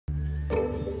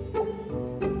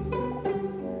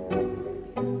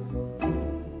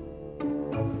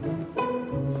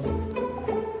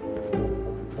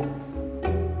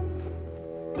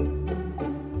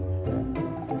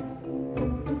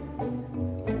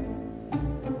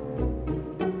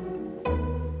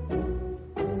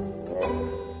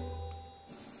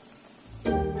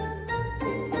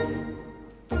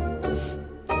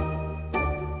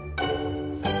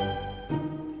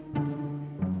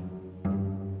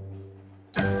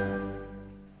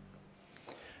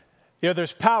You know,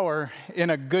 there's power in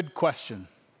a good question.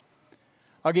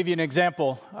 I'll give you an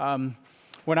example.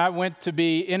 When I went to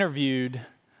be interviewed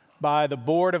by the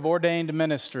Board of Ordained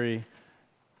Ministry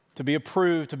to be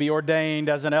approved to be ordained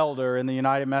as an elder in the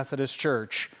United Methodist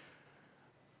Church,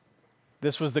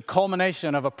 this was the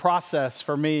culmination of a process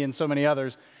for me and so many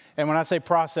others. And when I say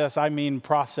process, I mean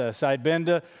process. I'd been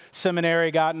to seminary,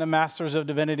 gotten a Master's of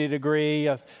Divinity degree,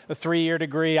 a 3-year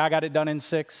degree. I got it done in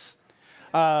 6.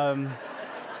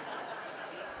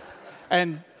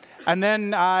 And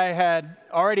then I had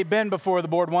already been before the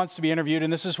board once to be interviewed,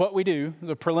 and this is what we do,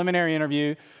 the preliminary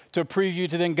interview, to approve you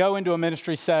to then go into a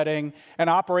ministry setting and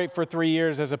operate for 3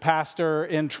 years as a pastor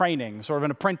in training, sort of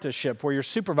an apprenticeship where you're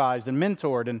supervised and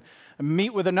mentored and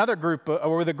meet with another group,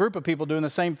 or with a group of people doing the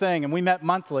same thing. And we met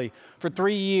monthly for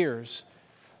 3 years.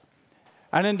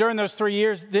 And then during those 3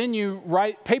 years, then you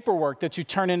write paperwork that you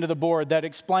turn into the board that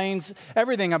explains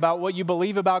everything about what you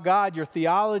believe about God, your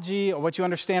theology, or what you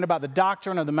understand about the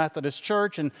doctrine of the Methodist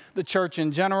Church and the church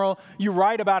in general. You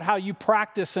write about how you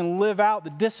practice and live out the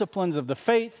disciplines of the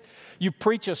faith. You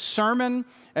preach a sermon,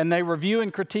 and they review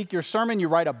and critique your sermon. You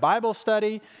write a Bible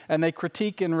study, and they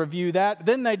critique and review that.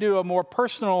 Then they do a more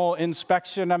personal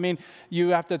inspection. I mean, you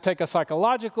have to take a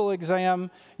psychological exam.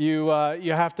 You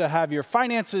have to have your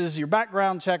finances, your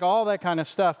background check, all that kind of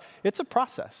stuff. It's a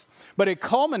process. But it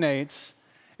culminates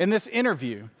in this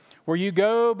interview where you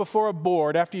go before a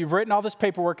board after you've written all this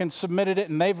paperwork and submitted it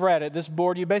and they've read it. This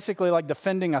board, you basically like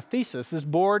defending a thesis. This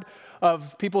board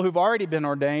of people who've already been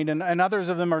ordained, and others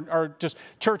of them are just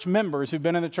church members who've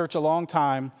been in the church a long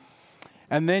time.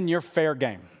 And then you're fair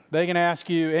game. They can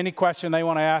ask you any question they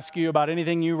want to ask you about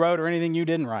anything you wrote or anything you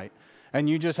didn't write. And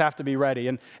you just have to be ready.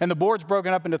 And the board's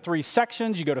broken up into 3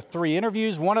 sections. You go to 3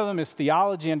 interviews. One of them is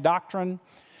theology and doctrine.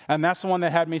 And that's the one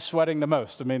that had me sweating the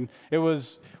most. I mean, it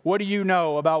was, what do you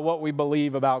know about what we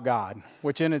believe about God?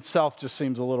 Which in itself just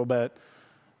seems a little bit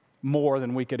more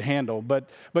than we could handle. But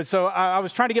so I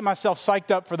was trying to get myself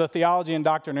psyched up for the theology and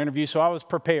doctrine interview, so I was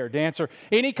prepared to answer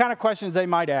any kind of questions they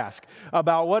might ask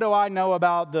about what do I know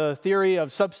about the theory of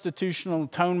substitutional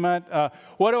atonement?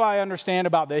 What do I understand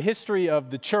about the history of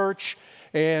the church?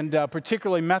 And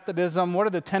particularly Methodism. What are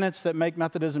the tenets that make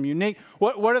Methodism unique?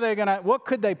 What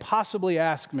could they possibly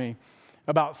ask me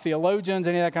about theologians,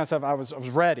 any of that kind of stuff? I was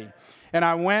ready. And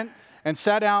I went and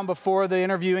sat down before the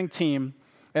interviewing team,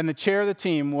 and the chair of the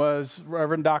team was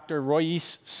Reverend Dr.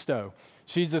 Royce Stowe.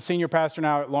 She's the senior pastor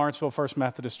now at Lawrenceville First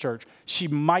Methodist Church. She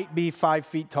might be 5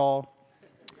 feet tall,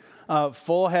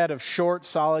 full head of short,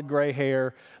 solid gray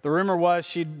hair. The rumor was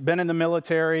she'd been in the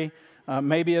military,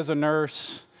 maybe as a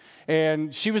nurse.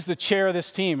 And she was the chair of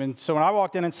this team. And so when I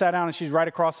walked in and sat down, and she's right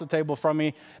across the table from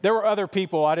me, there were other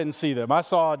people. I didn't see them. I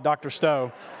saw Dr.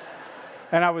 Stowe,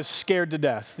 and I was scared to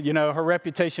death. You know, her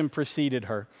reputation preceded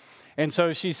her. And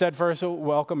so she said first,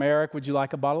 "Welcome, Eric. Would you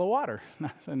like a bottle of water?"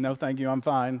 I said, "No, thank you. I'm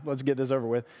fine. Let's get this over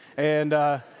with." And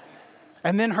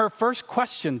then her first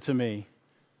question to me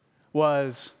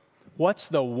was, "What's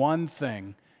the one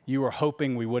thing you were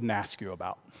hoping we wouldn't ask you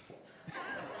about?"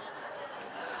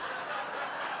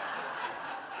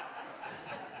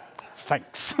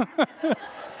 Thanks.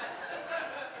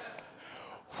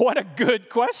 What a good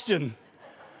question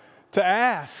to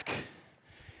ask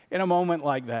in a moment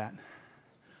like that.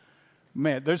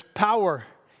 Man, there's power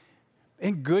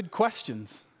in good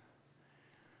questions.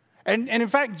 And in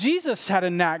fact, Jesus had a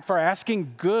knack for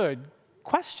asking good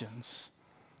questions,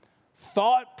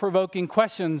 thought-provoking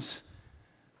questions,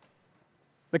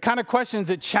 the kind of questions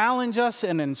that challenge us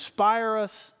and inspire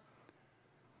us.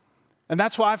 And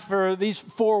that's why for these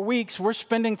 4 weeks, we're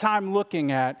spending time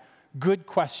looking at good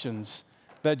questions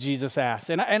that Jesus asked.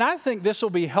 And I think this will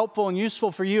be helpful and useful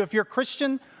for you if you're a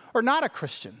Christian or not a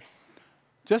Christian.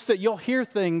 Just that you'll hear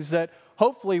things that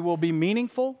hopefully will be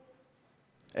meaningful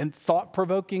and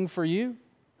thought-provoking for you,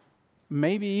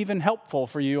 maybe even helpful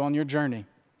for you on your journey.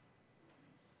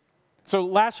 So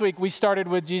last week, we started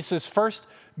with Jesus' first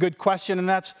good question, and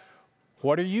that's,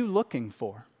 what are you looking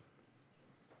for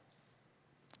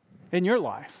in your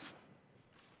life?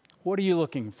 What are you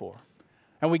looking for?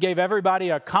 And we gave everybody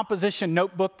a composition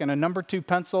notebook and a number 2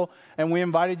 pencil, and we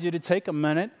invited you to take a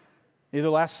minute, either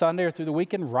last Sunday or through the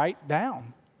weekend, write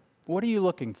down. What are you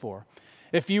looking for?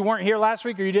 If you weren't here last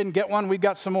week or you didn't get one, we've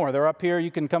got some more. They're up here.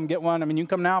 You can come get one. I mean, you can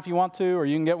come now if you want to, or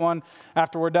you can get one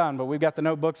after we're done. But we've got the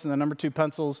notebooks and the number 2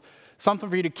 pencils, something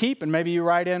for you to keep, and maybe you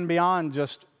write in beyond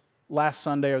just last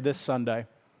Sunday or this Sunday.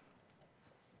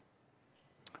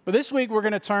 But this week, we're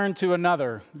going to turn to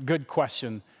another good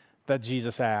question that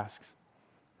Jesus asks.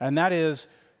 And that is,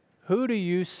 who do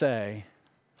you say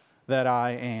that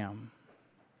I am?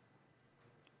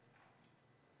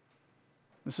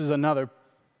 This is another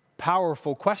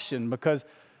powerful question because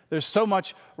there's so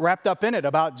much wrapped up in it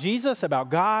about Jesus, about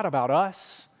God, about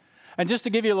us. And just to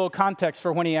give you a little context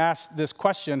for when he asked this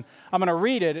question, I'm going to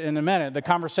read it in a minute, the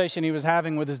conversation he was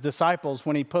having with his disciples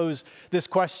when he posed this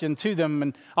question to them.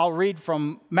 And I'll read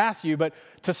from Matthew, but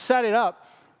to set it up,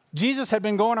 Jesus had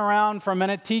been going around for a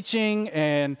minute teaching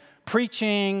and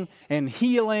preaching and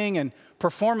healing and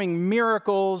performing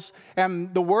miracles,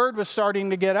 and the word was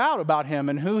starting to get out about him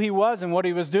and who he was and what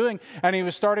he was doing, and he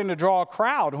was starting to draw a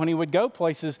crowd. When he would go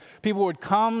places, people would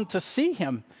come to see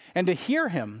him and to hear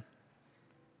him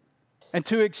and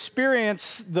to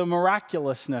experience the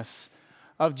miraculousness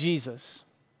of Jesus.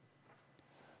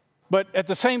 But at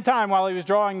the same time, while he was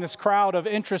drawing this crowd of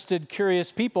interested,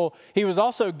 curious people, he was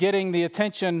also getting the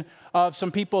attention of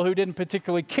some people who didn't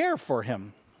particularly care for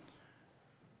him.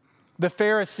 The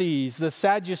Pharisees, the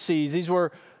Sadducees, these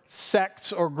were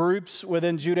sects or groups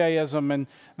within Judaism, and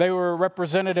they were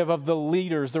representative of the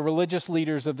leaders, the religious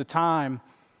leaders of the time.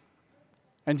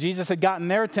 And Jesus had gotten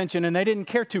their attention, and they didn't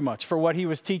care too much for what he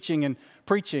was teaching and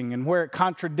preaching and where it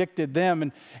contradicted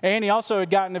them. And he also had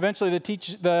gotten eventually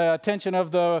the attention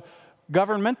of the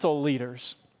governmental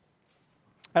leaders,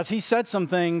 as he said some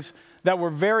things that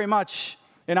were very much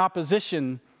in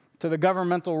opposition to the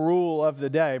governmental rule of the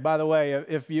day. By the way,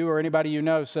 if you or anybody you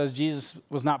know says Jesus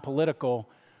was not political,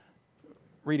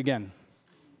 read again.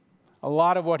 A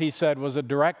lot of what he said was a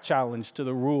direct challenge to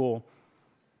the rule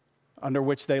under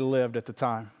which they lived at the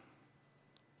time.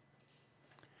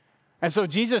 And so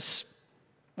Jesus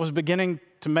was beginning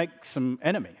to make some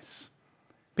enemies,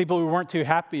 people who weren't too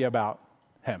happy about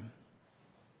him.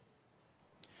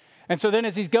 And so then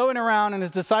as he's going around and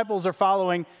his disciples are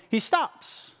following, he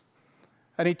stops.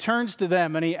 And he turns to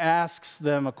them and he asks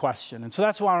them a question. And so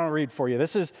that's what I want to read for you.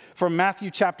 This is from Matthew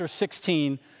chapter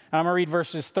 16. I'm going to read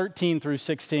verses 13 through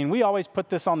 16. We always put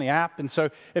this on the app. And so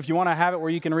if you want to have it where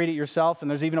you can read it yourself,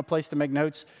 and there's even a place to make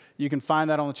notes, you can find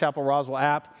that on the Chapel Roswell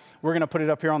app. We're going to put it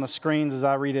up here on the screens as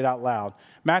I read it out loud.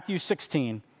 Matthew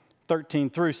 16, 13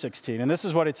 through 16. And this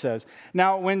is what it says.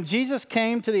 Now, when Jesus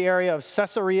came to the area of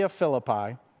Caesarea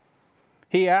Philippi,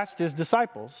 he asked his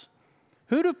disciples,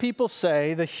 "Who do people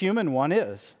say the human one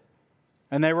is?"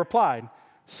 And they replied,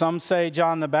 "Some say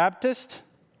John the Baptist,"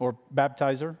 or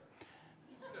baptizer,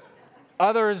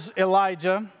 "others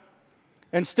Elijah,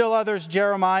 and still others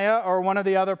Jeremiah or one of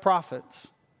the other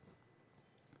prophets."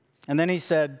 And then he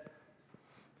said,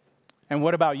 "And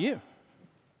what about you?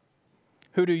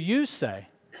 Who do you say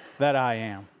that I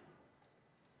am?"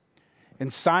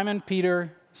 And Simon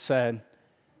Peter said,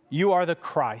 "You are the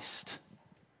Christ,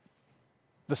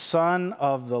 the Son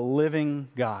of the living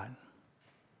God."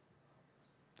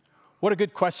 What a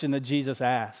good question that Jesus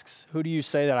asks. Who do you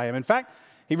say that I am? In fact,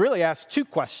 he really asks two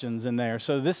questions in there.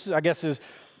 So this, I guess, is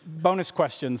bonus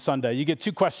question Sunday. You get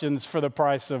two questions for the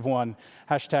price of one.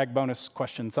 Hashtag bonus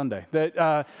question Sunday.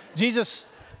 Jesus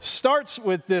starts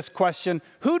with this question,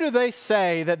 who do they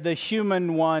say that the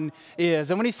human one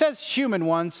is? And when he says human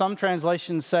one, some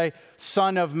translations say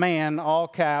Son of Man, all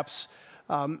caps.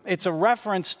 It's a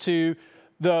reference to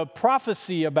the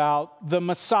prophecy about the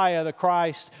Messiah, the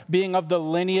Christ, being of the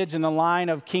lineage and the line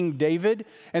of King David,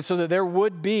 and so that there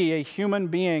would be a human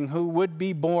being who would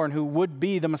be born, who would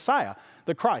be the Messiah,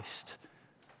 the Christ,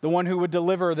 the one who would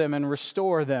deliver them and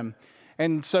restore them.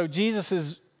 And so Jesus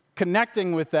is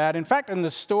connecting with that. In fact, in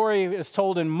the story is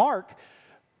told in Mark,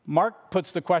 Mark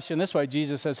puts the question this way.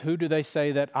 Jesus says, "Who do they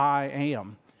say that I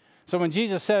am?" So when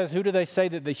Jesus says, "Who do they say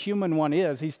that the human one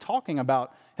is?" he's talking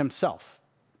about himself.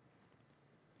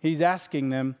 He's asking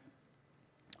them,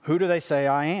 who do they say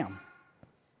I am?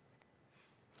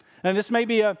 And this may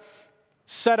be a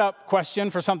setup question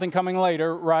for something coming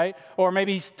later, right? Or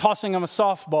maybe he's tossing them a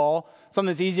softball, something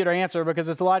that's easier to answer because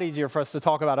it's a lot easier for us to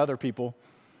talk about other people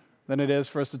than it is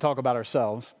for us to talk about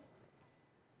ourselves.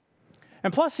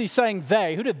 And plus he's saying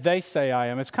they. Who did they say I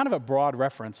am? It's kind of a broad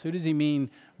reference. Who does he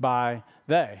mean by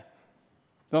they?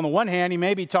 On the one hand, he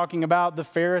may be talking about the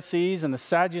Pharisees and the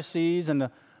Sadducees and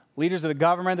the leaders of the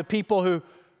government, the people who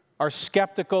are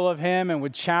skeptical of him and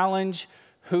would challenge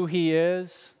who he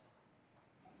is.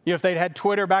 You know, if they'd had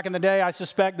Twitter back in the day, I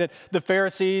suspect that the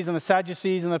Pharisees and the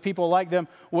Sadducees and the people like them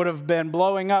would have been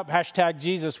blowing up hashtag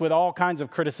Jesus with all kinds of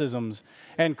criticisms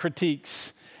and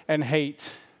critiques and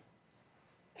hate.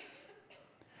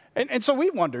 And so we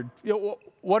wondered, you know,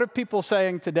 what are people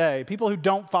saying today? People who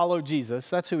don't follow Jesus,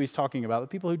 that's who he's talking about. The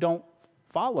people who don't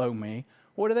follow me,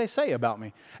 what do they say about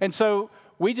me? And so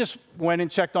we just went and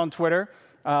checked on Twitter,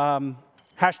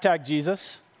 hashtag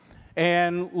Jesus,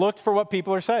 and looked for what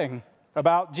people are saying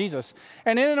about Jesus.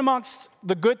 And in and amongst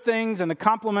the good things and the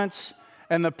compliments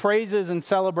and the praises and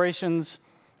celebrations,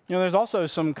 there's also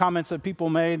some comments that people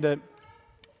made that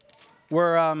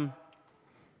were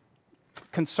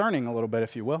concerning a little bit,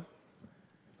 if you will,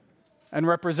 and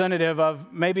representative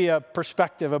of maybe a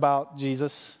perspective about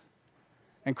Jesus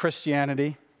and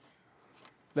Christianity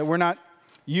that we're not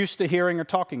used to hearing or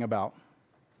talking about.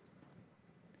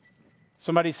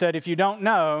 Somebody said, if you don't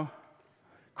know,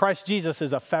 Christ Jesus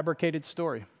is a fabricated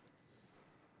story.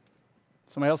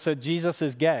 Somebody else said, Jesus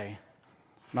is gay.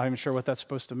 I'm not even sure what that's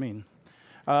supposed to mean.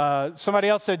 Somebody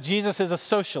else said, Jesus is a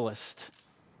socialist.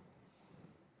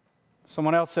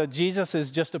 Someone else said, Jesus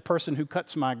is just a person who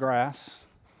cuts my grass.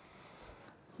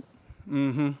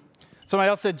 Somebody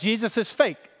else said, Jesus is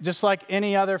fake, just like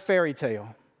any other fairy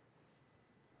tale.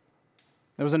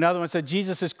 There was another one that said,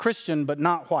 Jesus is Christian, but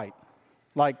not white,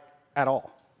 like at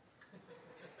all.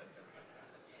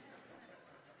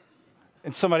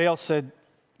 And somebody else said,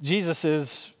 Jesus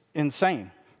is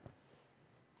insane.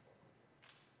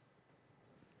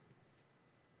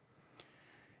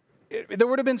 There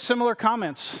would have been similar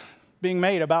comments being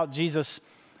made about Jesus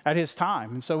at his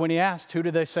time. And so when he asked, who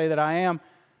do they say that I am?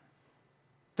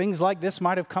 Things like this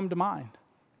might have come to mind.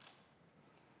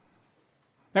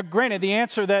 Now, granted, the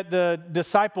answer that the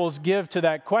disciples give to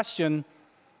that question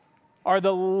are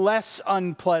the less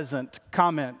unpleasant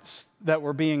comments that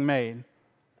were being made.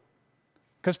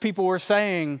 Because people were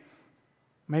saying,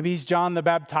 maybe he's John the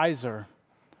Baptizer,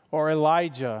 or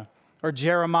Elijah, or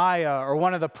Jeremiah, or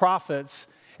one of the prophets.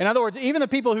 In other words, even the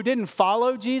people who didn't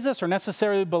follow Jesus or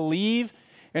necessarily believe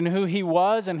in who he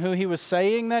was and who he was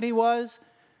saying that he was,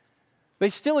 they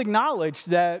still acknowledged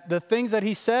that the things that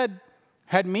he said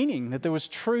had meaning, that there was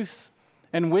truth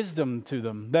and wisdom to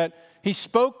them, that he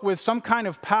spoke with some kind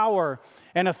of power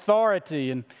and authority,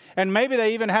 and maybe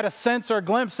they even had a sense or a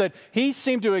glimpse that he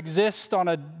seemed to exist on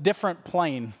a different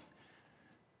plane.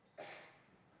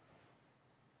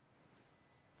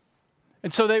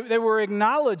 And so they were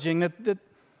acknowledging that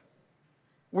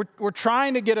we're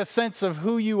trying to get a sense of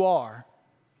who you are.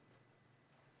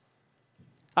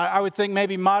 I would think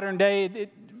maybe modern day,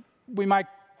 we might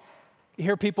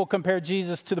hear people compare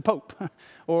Jesus to the Pope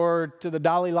or to the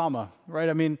Dalai Lama, right?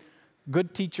 I mean,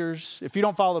 good teachers. If you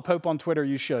don't follow the Pope on Twitter,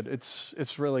 you should.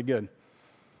 It's really good.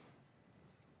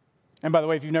 And by the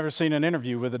way, if you've never seen an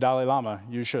interview with the Dalai Lama,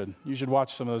 you should. You should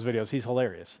watch some of those videos. He's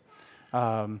hilarious.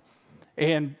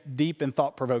 And deep and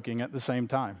thought-provoking at the same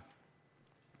time.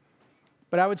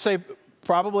 But I would say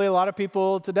probably a lot of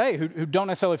people today who don't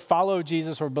necessarily follow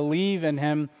Jesus or believe in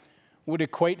him would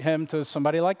equate him to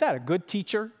somebody like that, a good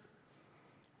teacher,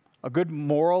 a good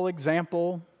moral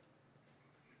example,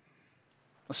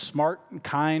 a smart and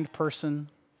kind person.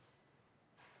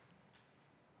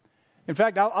 In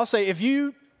fact, I'll say if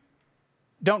you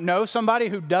don't know somebody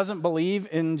who doesn't believe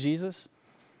in Jesus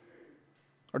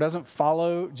or doesn't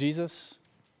follow Jesus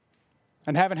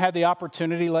and haven't had the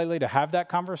opportunity lately to have that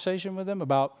conversation with them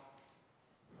about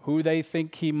who they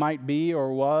think he might be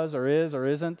or was or is or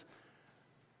isn't,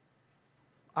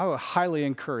 I would highly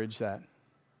encourage that.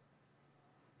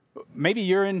 Maybe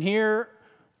you're in here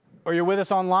or you're with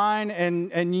us online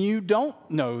and you don't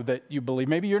know that you believe.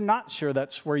 Maybe you're not sure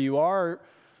that's where you are,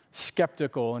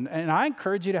 skeptical. And I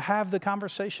encourage you to have the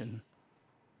conversation.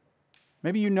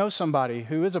 Maybe you know somebody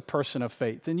who is a person of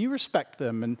faith and you respect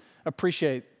them and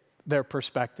appreciate their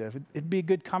perspective. It'd be a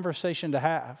good conversation to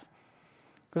have.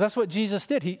 Because that's what Jesus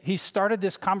did. He started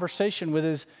this conversation with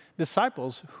his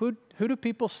disciples. Who do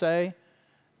people say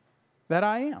that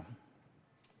I am?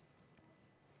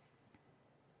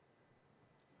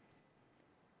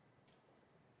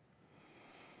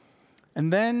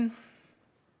 And then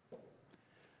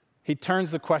he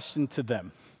turns the question to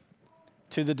them,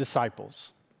 to the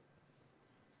disciples.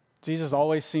 Jesus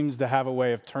always seems to have a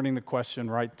way of turning the question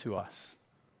right to us.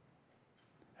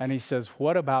 And he says,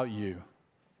 what about you?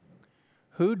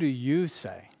 Who do you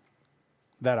say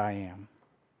that I am?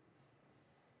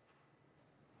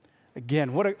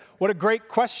 Again, what a great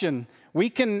question. We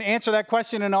can answer that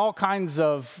question in all kinds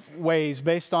of ways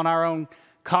based on our own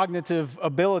cognitive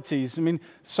abilities. I mean,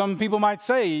 some people might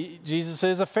say Jesus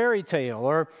is a fairy tale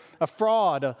or a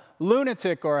fraud, a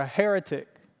lunatic or a heretic.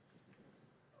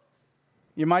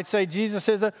 You might say Jesus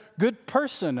is a good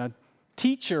person, a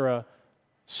teacher, a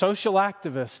social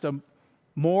activist, a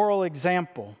moral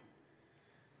example.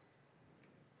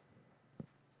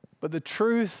 But the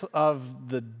truth of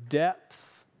the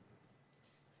depth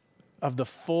of the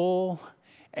full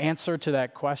answer to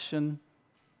that question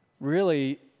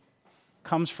really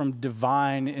comes from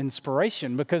divine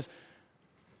inspiration, because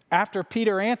after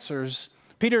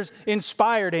Peter's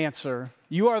inspired answer,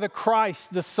 you are the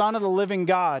Christ, the Son of the living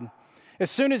God. As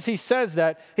soon as he says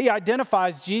that, he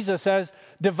identifies Jesus as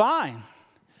divine.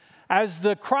 as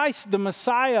the Christ, the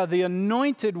Messiah, the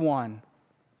anointed one,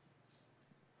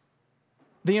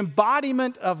 the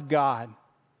embodiment of God,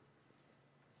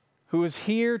 who is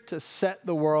here to set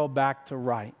the world back to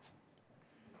rights.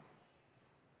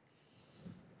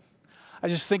 I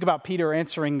just think about Peter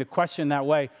answering the question that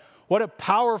way. What a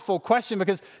powerful question,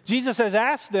 because Jesus has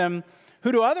asked them,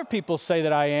 who do other people say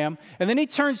that I am? And then he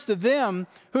turns to them,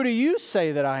 who do you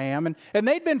say that I am? And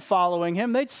they'd been following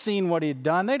him. They'd seen what he had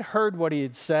done. They'd heard what he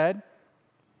had said.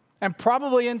 And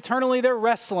probably internally they're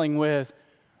wrestling with,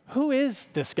 who is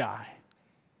this guy?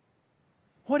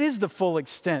 What is the full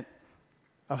extent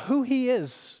of who he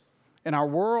is in our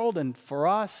world and for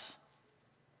us?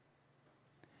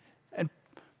 And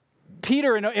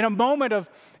Peter, in a moment of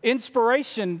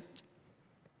inspiration,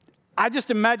 I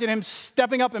just imagine him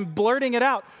stepping up and blurting it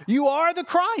out. You are the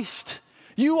Christ.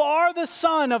 You are the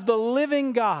Son of the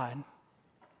living God.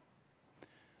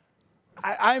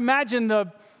 I imagine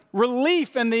the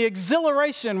relief and the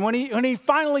exhilaration when he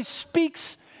finally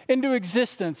speaks into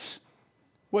existence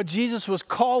what Jesus was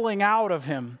calling out of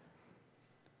him.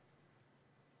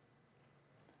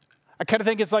 I kind of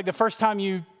think it's like the first time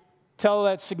you tell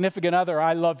that significant other,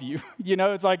 I love you. You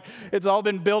know, it's like it's all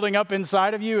been building up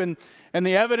inside of you, and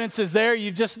the evidence is there.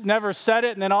 You've just never said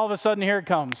it, and then all of a sudden, here it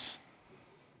comes.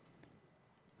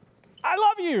 I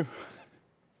love you.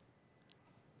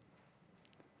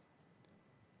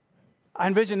 I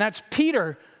envision that's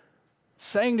Peter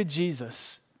saying to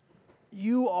Jesus,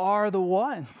 you are the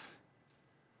one.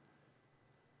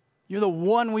 You're the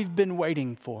one we've been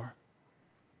waiting for.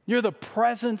 You're the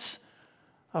presence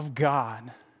of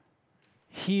God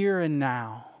here and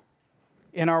now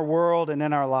in our world and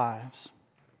in our lives.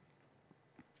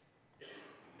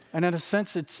 And in a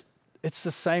sense, it's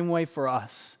the same way for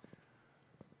us.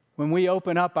 When we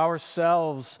open up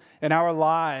ourselves and our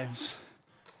lives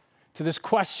to this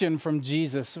question from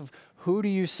Jesus of, who do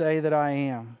you say that I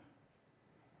am?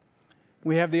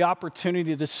 We have the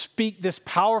opportunity to speak this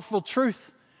powerful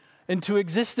truth into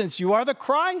existence. You are the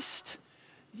Christ.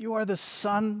 You are the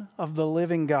Son of the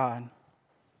living God.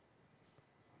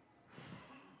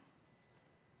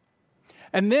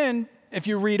 And then, if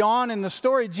you read on in the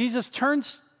story, Jesus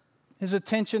turns his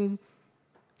attention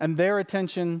and their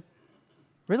attention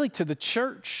really to the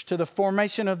church, to the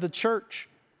formation of the church.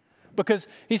 Because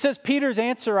he says Peter's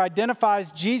answer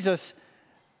identifies Jesus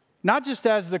not just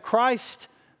as the Christ,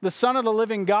 the Son of the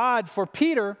living God for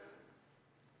Peter,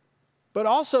 but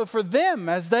also for them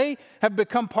as they have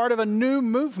become part of a new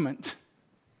movement,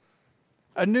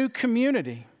 a new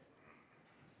community.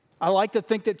 I like to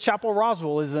think that Chapel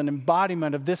Roswell is an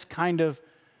embodiment of this kind of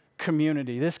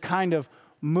community, this kind of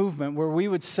movement where we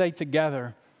would say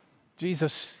together,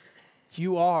 Jesus,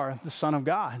 you are the Son of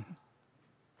God.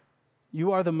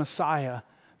 You are the Messiah,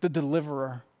 the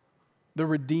deliverer, the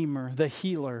redeemer, the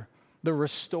healer, the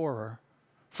restorer,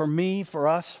 for me, for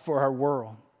us, for our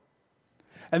world.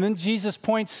 And then Jesus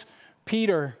points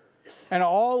Peter and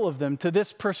all of them to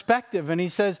this perspective, and he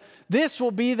says, this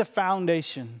will be the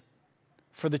foundation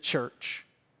for the church.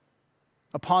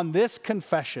 Upon this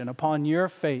confession, upon your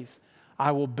faith,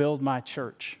 I will build my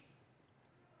church.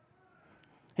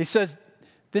 He says,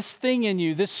 this thing in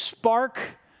you, this spark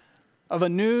of a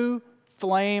new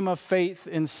flame of faith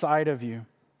inside of you,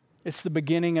 it's the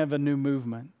beginning of a new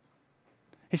movement.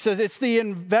 He says it's the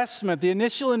investment, the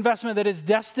initial investment that is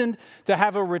destined to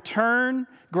have a return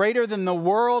greater than the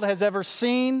world has ever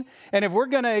seen. And if we're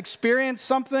going to experience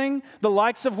something the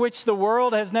likes of which the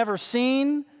world has never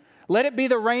seen, let it be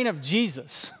the reign of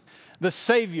Jesus, the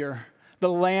Savior, the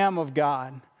Lamb of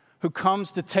God, who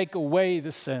comes to take away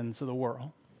the sins of the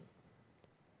world.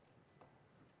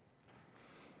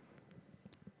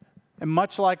 And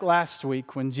much like last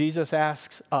week when Jesus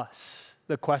asks us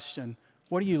the question,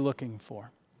 what are you looking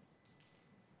for?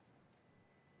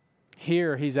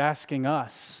 Here he's asking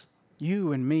us,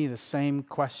 you and me, the same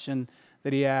question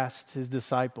that he asked his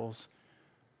disciples.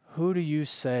 Who do you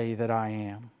say that I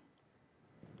am?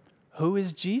 Who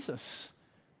is Jesus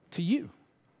to you?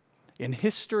 In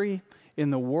history,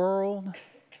 in the world,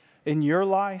 in your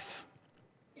life?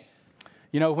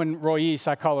 You know, when Royce,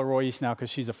 I call her Royce now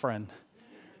because she's a friend.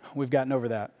 We've gotten over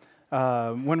that.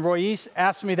 When Royce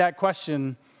asked me that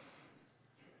question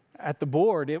at the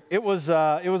board, it was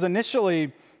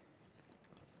initially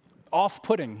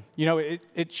off-putting. You know,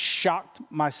 it shocked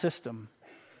my system.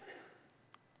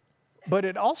 But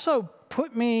it also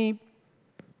put me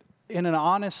in an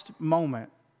honest moment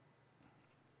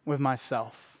with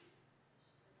myself.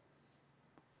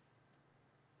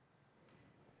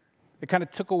 It kind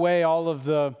of took away all of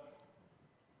the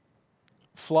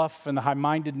fluff and the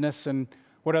high-mindedness and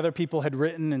what other people had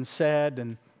written and said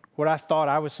and what I thought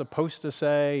I was supposed to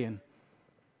say. And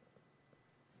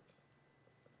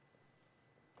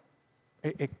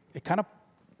it kind of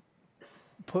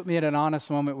put me in an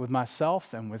honest moment with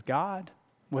myself and with God,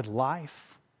 with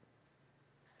life.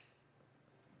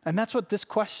 And that's what this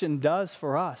question does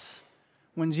for us.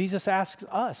 When Jesus asks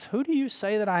us, who do you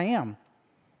say that I am?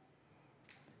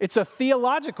 It's a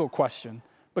theological question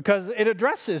because it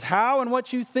addresses how and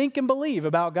what you think and believe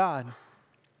about God.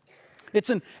 It's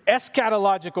an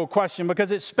eschatological question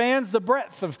because it spans the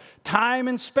breadth of time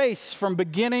and space from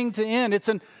beginning to end. It's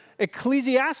an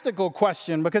ecclesiastical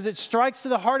question because it strikes to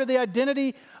the heart of the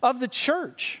identity of the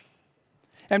church.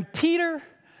 And Peter,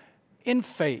 in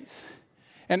faith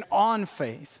and on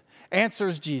faith,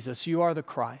 answers Jesus, you are the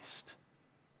Christ,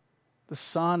 the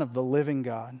Son of the living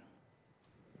God.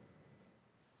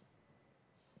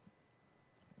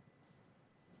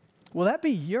 Will that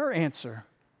be your answer?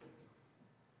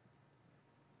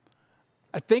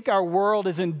 I think our world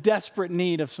is in desperate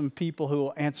need of some people who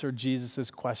will answer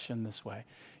Jesus' question this way.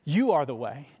 You are the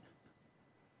way.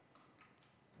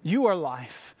 You are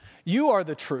life. You are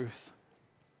the truth.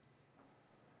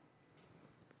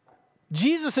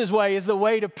 Jesus' way is the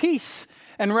way to peace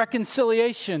and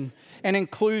reconciliation and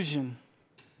inclusion.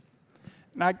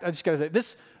 And I just got to say,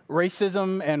 this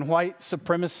racism and white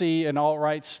supremacy and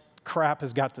alt-right crap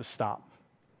has got to stop.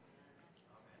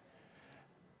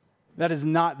 That is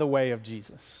not the way of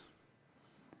Jesus.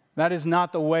 That is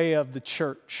not the way of the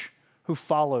church who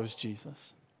follows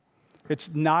Jesus.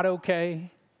 It's not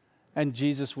okay, and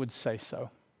Jesus would say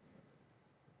so.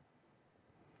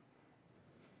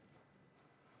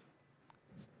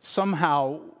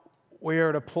 Somehow, we are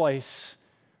at a place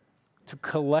to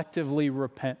collectively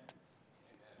repent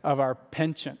of our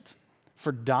penchant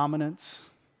for dominance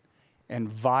and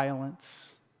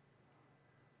violence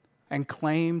and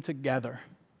claim together,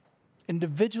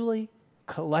 individually,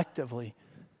 collectively,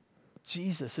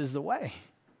 Jesus is the way,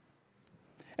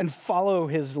 and follow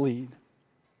his lead.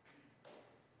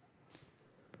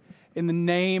 In the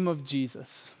name of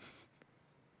Jesus,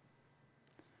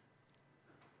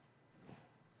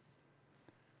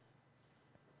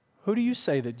 who do you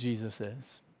say that Jesus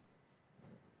is?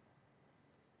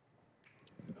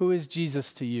 Who is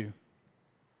Jesus to you?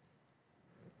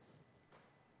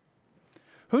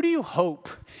 Who do you hope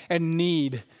and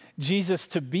need Jesus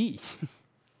to be?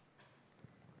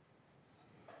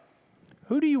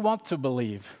 Who do you want to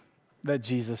believe that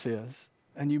Jesus is?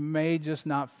 And you may just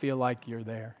not feel like you're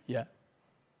there yet.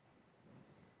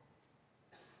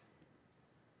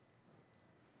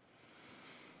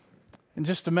 In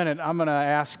just a minute, I'm going to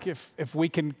ask if we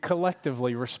can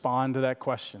collectively respond to that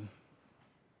question.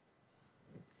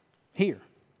 Here,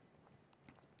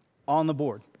 on the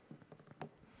board.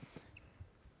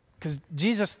 Because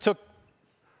Jesus took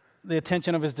the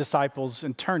attention of his disciples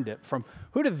and turned it from,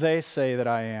 who do they say that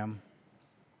I am,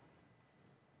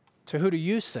 to who do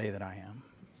you say that I am?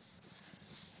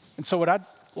 And so what I'd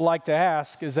like to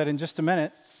ask is that in just a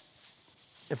minute,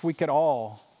 if we could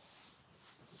all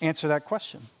answer that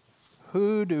question.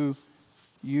 Who do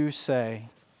you say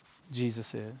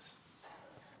Jesus is?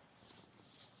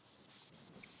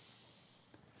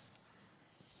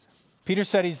 Peter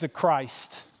said he's the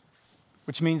Christ,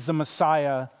 which means the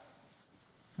Messiah,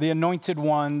 the anointed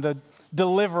one, the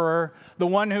deliverer, the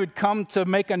one who had come to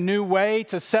make a new way,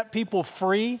 to set people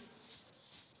free,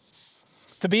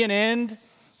 to be an end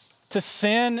to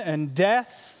sin and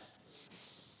death.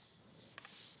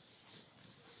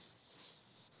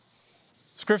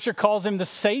 Scripture calls him the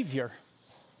Savior,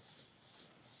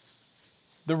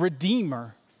 the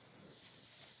Redeemer,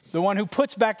 the one who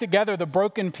puts back together the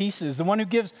broken pieces, the one who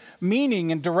gives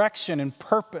meaning and direction and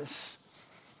purpose,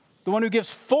 the one who gives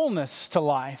fullness to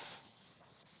life.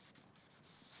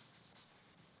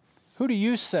 Who do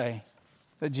you say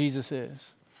that Jesus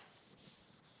is?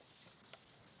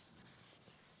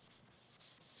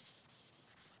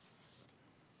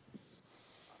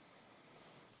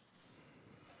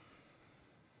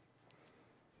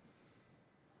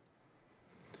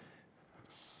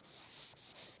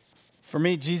 For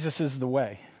me, Jesus is the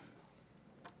way.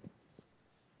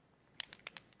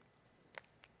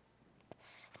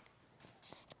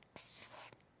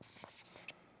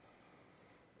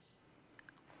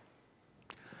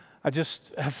 I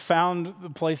just have found the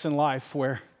place in life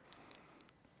where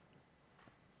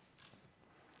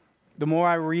the more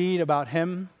I read about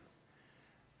him,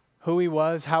 who he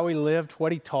was, how he lived,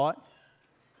 what he taught,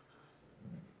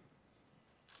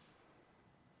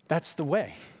 that's the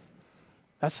way.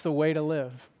 That's the way to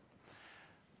live.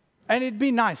 And it'd be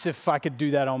nice if I could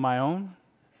do that on my own.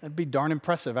 It'd be darn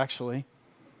impressive, actually.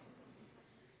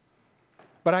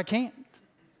 But I can't.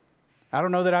 I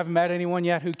don't know that I've met anyone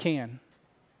yet who can.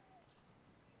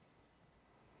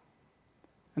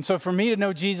 And so for me to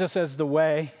know Jesus as the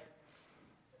way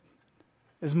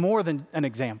is more than an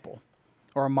example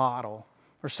or a model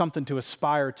or something to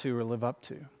aspire to or live up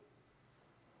to.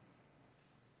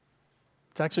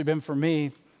 It's actually been for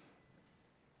me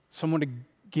someone to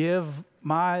give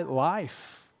my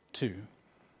life to.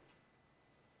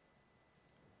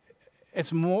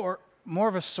 It's more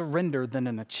of a surrender than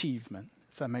an achievement,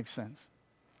 if that makes sense.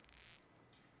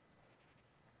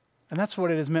 And that's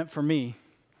what it has meant for me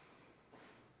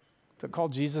to call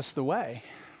Jesus the way.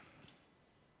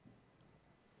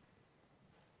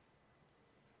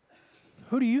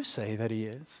 Who do you say that he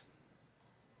is?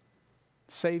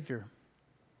 Savior,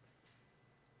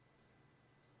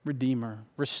 Redeemer,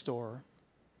 Restorer,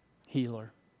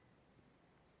 Healer.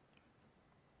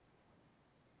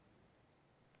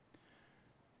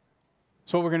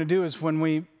 So what we're going to do is when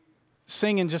we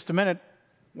sing in just a minute,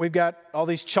 we've got all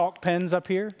these chalk pens up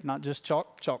here, not just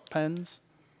chalk pens.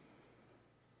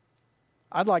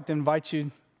 I'd like to invite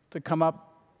you to come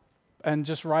up and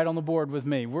just write on the board with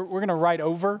me. We're going to write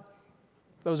over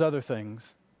those other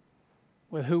things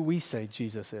with who we say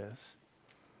Jesus is.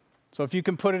 So if you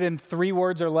can put it in 3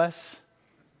 words or less,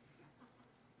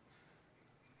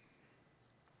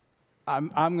 I'm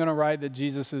going to write that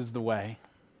Jesus is the way.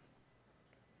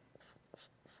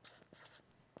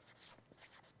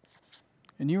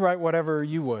 And you write whatever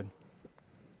you would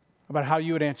about how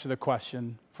you would answer the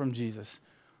question from Jesus.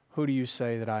 Who do you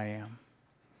say that I am?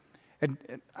 And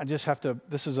I just have to,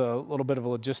 this is a little bit of a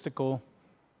logistical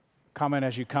comment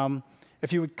as you come.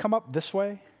 If you would come up this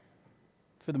way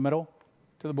to the middle,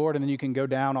 to the board, and then you can go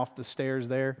down off the stairs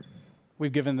there.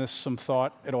 We've given this some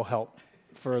thought. It'll help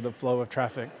for the flow of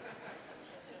traffic.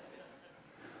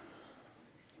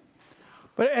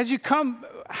 But as you come,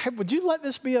 would you let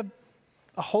this be a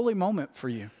holy moment for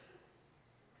you?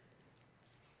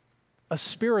 A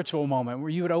spiritual moment where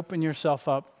you would open yourself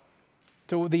up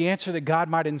to the answer that God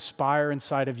might inspire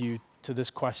inside of you to this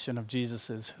question of Jesus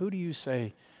is. Who do you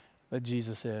say that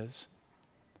Jesus is?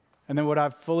 And then what I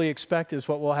fully expect is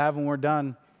what we'll have when we're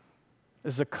done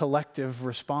is a collective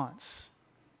response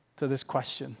to this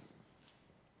question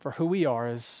for who we are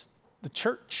as the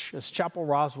church, as Chapel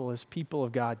Roswell, as people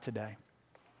of God today.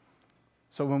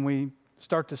 So when we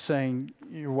start to sing,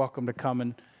 you're welcome to come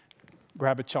and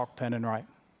grab a chalk pen and write.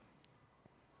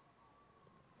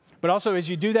 But also as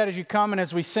you do that, as you come and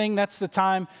as we sing, that's the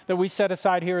time that we set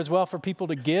aside here as well for people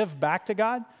to give back to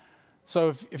God.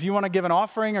 So if you want to give an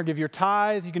offering or give your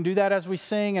tithe, you can do that as we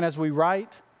sing and as we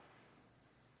write.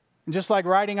 And just like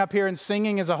writing up here and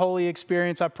singing is a holy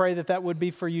experience, I pray that that would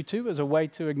be for you too, as a way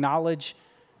to acknowledge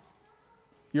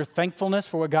your thankfulness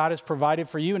for what God has provided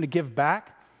for you and to give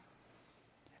back.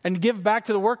 And to give back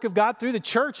to the work of God through the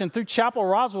church and through Chapel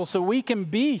Roswell so we can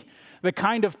be the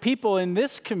kind of people in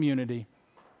this community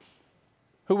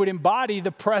who would embody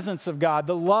the presence of God,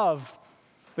 the love,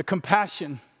 the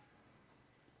compassion,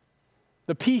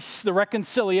 the peace, the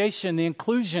reconciliation, the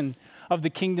inclusion of the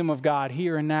kingdom of God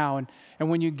here and now. And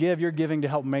when you give, you're giving to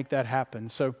help make that happen.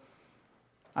 So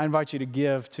I invite you to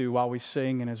give too while we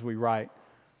sing and as we write.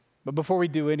 But before we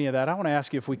do any of that, I want to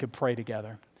ask you if we could pray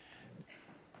together.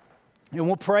 And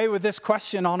we'll pray with this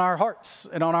question on our hearts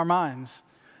and on our minds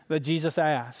that Jesus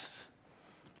asked.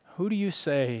 Who do you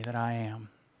say that I am?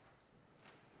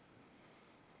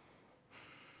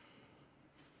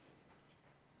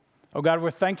 Oh God,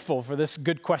 we're thankful for this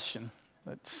good question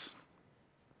that's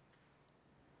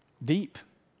deep,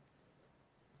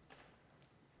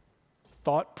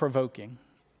 thought-provoking,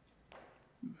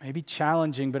 maybe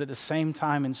challenging, but at the same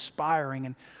time inspiring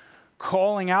and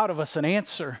calling out of us an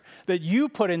answer that you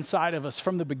put inside of us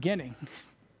from the beginning.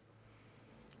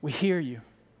 We hear you.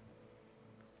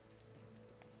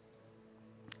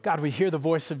 God, we hear the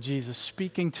voice of Jesus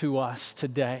speaking to us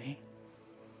today,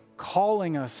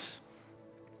 calling us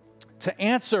to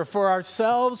answer for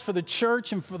ourselves, for the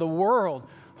church, and for the world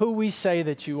who we say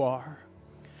that you are.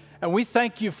 And we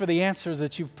thank you for the answers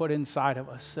that you've put inside of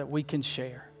us that we can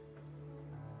share.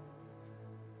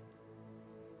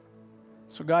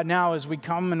 So God, now as we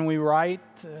come and we write,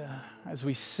 as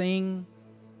we sing,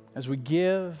 as we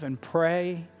give and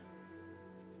pray,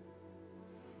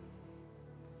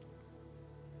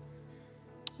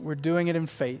 we're doing it in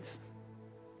faith.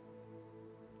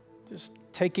 Just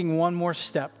taking one more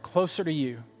step closer to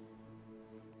you,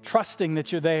 trusting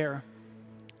that you're there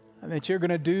and that you're going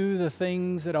to do the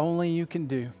things that only you can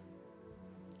do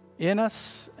in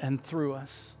us and through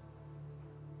us.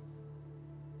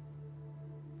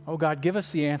 Oh God, give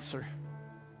us the answer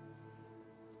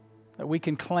that we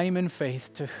can claim in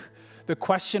faith the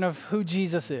question of who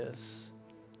Jesus is,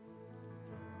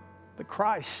 the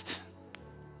Christ,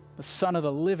 the Son of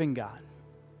the living God.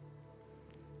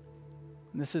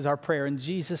 And this is our prayer in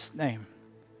Jesus' name.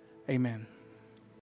 Amen.